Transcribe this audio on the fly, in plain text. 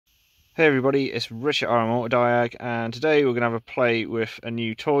Hey everybody, it's Richard R. Diag, and today we're going to have a play with a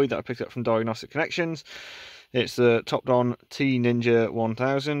new toy that I picked up from Diagnostic Connections. It's the Topdon T-ninja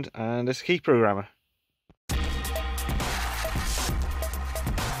 1000, and it's a key programmer.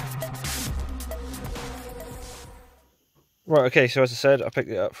 Right, okay, so as I said, I picked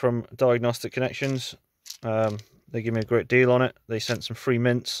it up from Diagnostic Connections. They gave me a great deal on it. They sent some free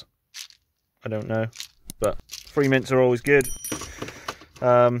mints. I don't know, but free mints are always good.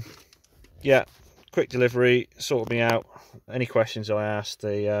 Yeah, quick delivery, sorted me out. Any questions I asked,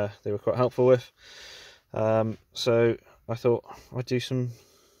 they were quite helpful with. So I thought I'd do some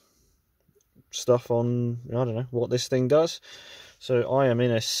stuff on, I don't know, what this thing does. So I am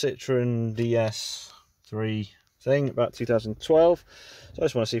in a Citroen DS3 thing, about 2012. So I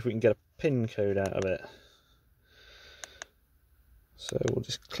just want to see if we can get a pin code out of it. So we'll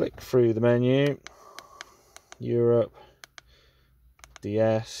just click through the menu, Europe,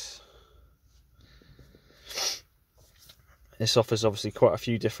 DS. This offers obviously quite a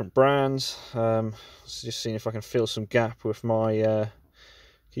few different brands. So just seeing if I can fill some gap with my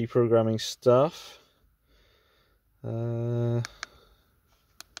key programming stuff. Don't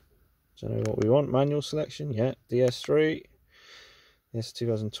know what we want. Manual selection, yeah. DS3. Yes,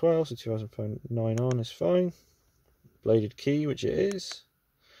 2012, so 2009 on is fine. Bladed key, which it is.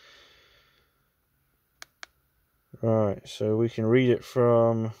 Right, so we can read it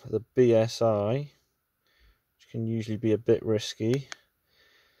from the BSI, which can usually be a bit risky.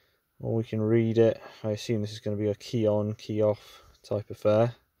 Or we can read it, I assume this is going to be a key on, key off type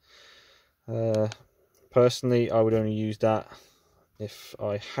affair. Personally, I would only use that if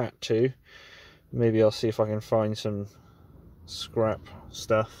I had to. Maybe I'll see if I can find some scrap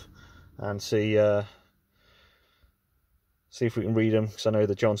stuff and see if we can read them, because I know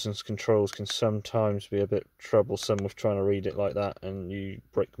the Johnson's controls can sometimes be a bit troublesome with trying to read it like that, and you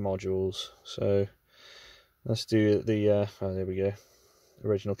break modules. So let's do the oh, there we go,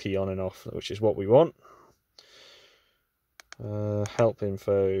 original key on and off, which is what we want. Help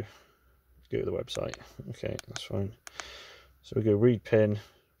info, go to the website. Okay, that's fine. So we go read pin,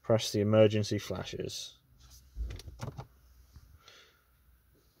 press the emergency flashes.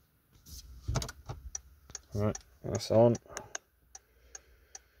 Right, that's on.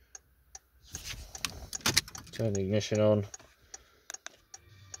 Turn the ignition on.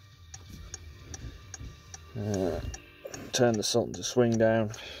 Turn the salt to swing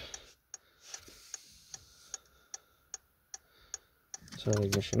down. Turn the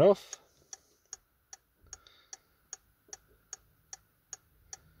ignition off.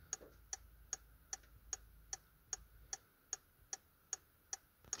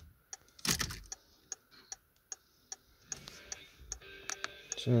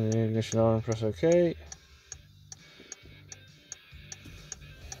 Turn the ignition on and press OK.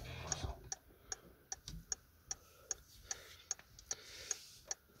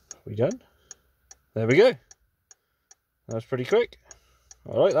 We done? There we go. That was pretty quick.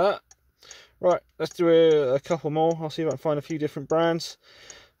 I like that. Right, let's do a couple more. I'll see if I can find a few different brands.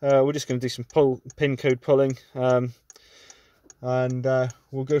 We're just going to do some pin code pulling, and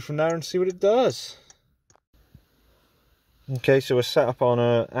we'll go from there and see what it does. Okay, so we're set up on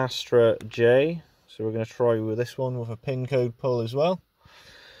a Astra J, so we're going to try with this one with a pin code pull as well.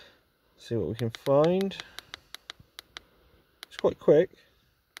 See what we can find. It's quite quick.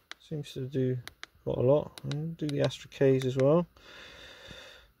 Seems to do quite a lot. And do the Astra Ks as well.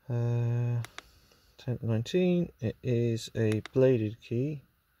 10 to 19. It is a bladed key.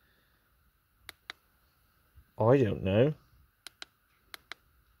 I don't know.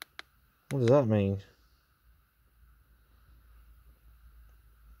 What does that mean?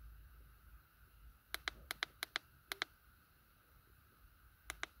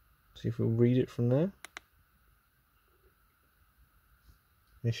 See if we'll read it from there.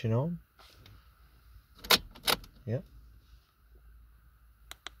 Mission on. Yep.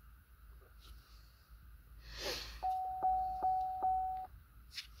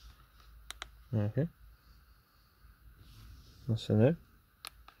 Okay. That's a no. Let's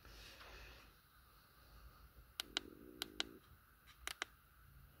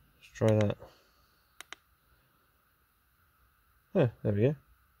try that. Oh, there we go.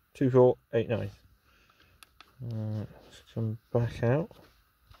 2489. Let's come back out.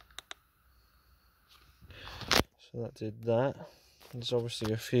 So that did that. There's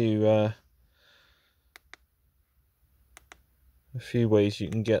obviously a few ways you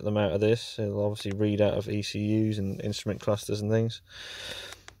can get them out of this. It'll obviously read out of ECUs and instrument clusters and things.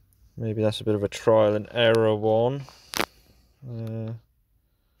 Maybe that's a bit of a trial and error one.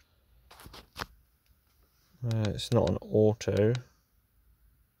 It's not an auto.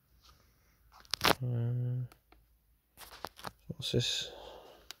 What's this?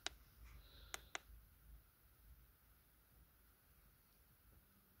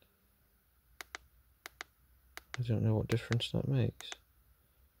 I don't know what difference that makes.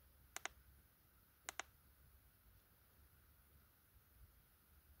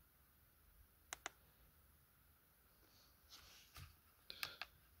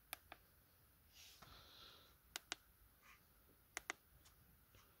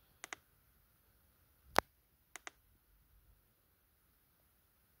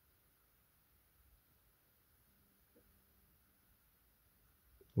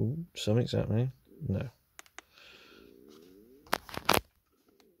 Ooh, something's happening. No.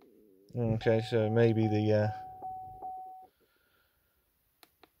 Okay, so maybe the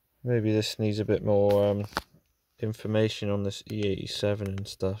maybe this needs a bit more information on this E87 and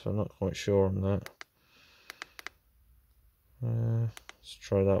stuff. I'm not quite sure on that. Let's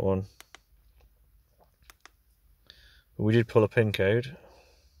try that one. But we did pull a pin code.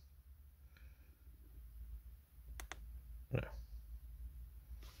 No.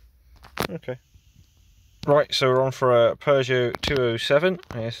 Okay. Right, so we're on for a Peugeot 207.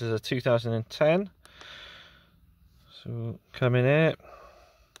 This is a 2010. So come in here.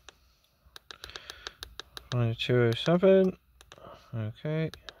 Find a 207.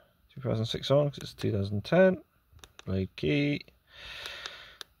 Okay. 2006 on because it's 2010. Blade key.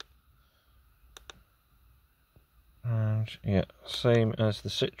 And yeah, same as the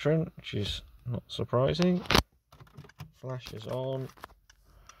Citroen, which is not surprising. Flash is on.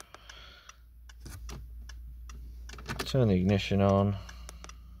 Turn the ignition on.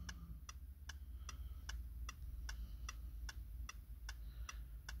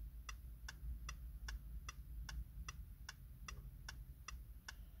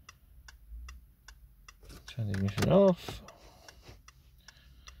 Turn the ignition off.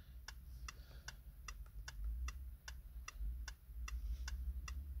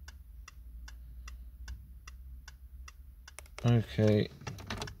 Okay,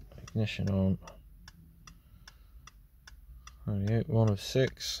 ignition on. There we go, 1 of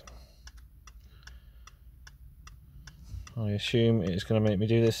 6. I assume it's going to make me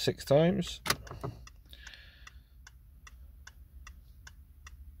do this 6 times.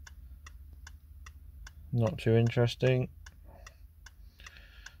 Not too interesting,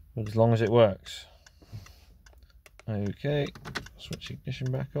 but as long as it works. Okay, switch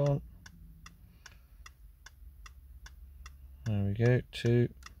ignition back on. There we go, 2.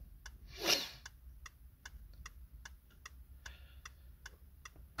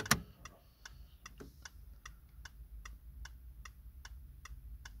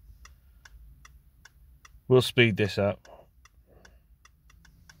 We'll speed this up.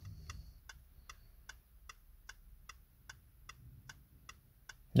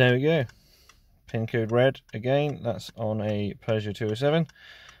 There we go. Pin code red again. That's on a Peugeot 207.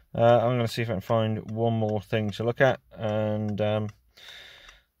 I'm going to see if I can find one more thing to look at, and then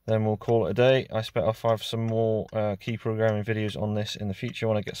we'll call it a day. I expect I'll have some more key programming videos on this in the future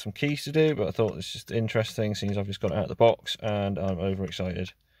when I get some keys to do, but I thought it's just interesting since I've just got it out of the box and I'm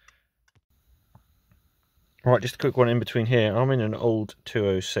overexcited. Right, just a quick one in between here. I'm in an old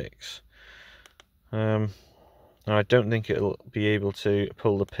 206. I don't think it'll be able to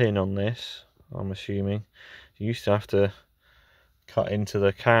pull the pin on this, I'm assuming. You used to have to cut into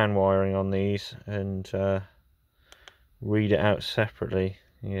the CAN wiring on these and read it out separately.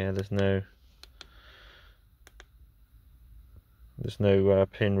 Yeah, there's no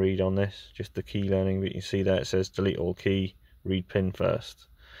pin read on this, just the key learning, but you can see there it says delete all key, read pin first.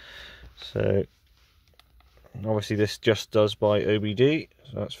 So obviously this just does by OBD,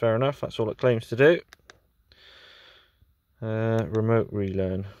 so that's fair enough, that's all it claims to do. Remote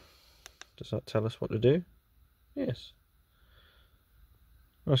relearn. Does that tell us what to do? Yes.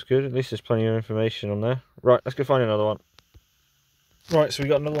 That's good, at least there's plenty of information on there. Right, let's go find another one. Right, so we've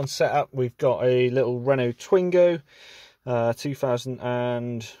got another one set up. We've got a little Renault Twingo,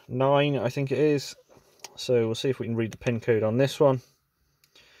 2009 I think it is. So we'll see if we can read the pin code on this one.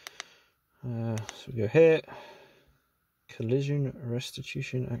 So we go here, collision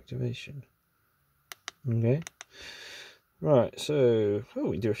restitution activation. Okay. Right, so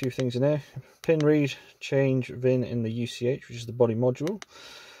we can do a few things in there. Pin read, change VIN in the UCH, which is the body module.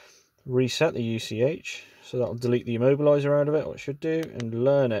 Reset the UCH, so that'll delete the immobiliser out of it, or it should do, and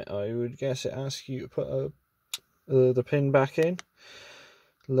learn it. I would guess it asks you to put the pin back in.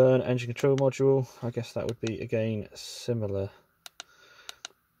 Learn engine control module, I guess that would be again similar.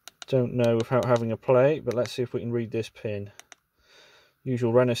 Don't know without having a play, but let's see if we can read this pin.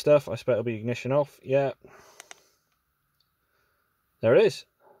 Usual Renault stuff, I expect it'll be ignition off. Yeah. There it is.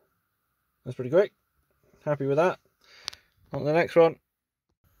 That's pretty quick. Happy with that. On to the next one.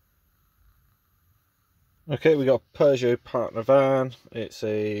 Okay, we got a Peugeot partner van. It's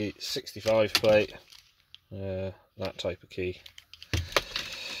a 65 plate, that type of key.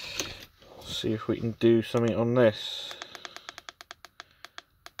 Let's see if we can do something on this.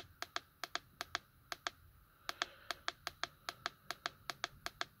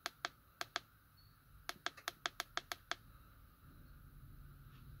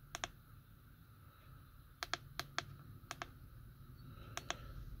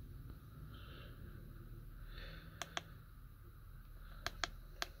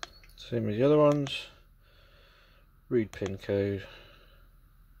 Same as the other ones. Read pin code.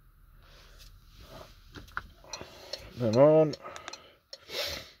 Then on.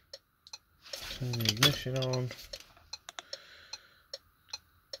 Turn the ignition on.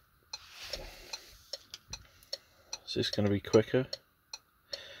 Is this going to be quicker?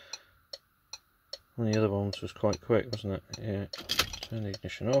 One of the other ones was quite quick, wasn't it? Yeah. Turn the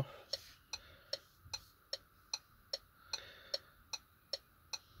ignition off.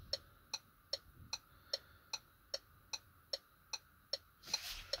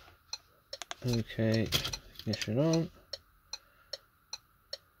 Okay, ignition on.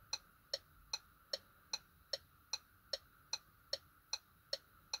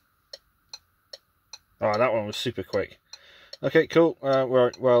 Oh, that one was super quick. Okay, cool.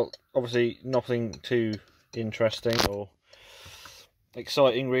 Well, obviously nothing too interesting or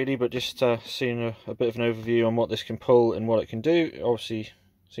exciting really, but just seeing a bit of an overview on what this can pull and what it can do. It obviously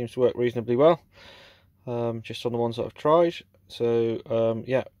seems to work reasonably well, just on the ones that I've tried. So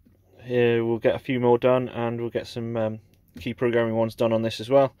yeah, here we'll get a few more done, and we'll get some key programming ones done on this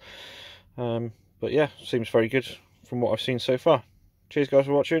as well. But yeah, seems very good from what I've seen so far. Cheers guys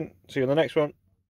for watching. See you on the next one.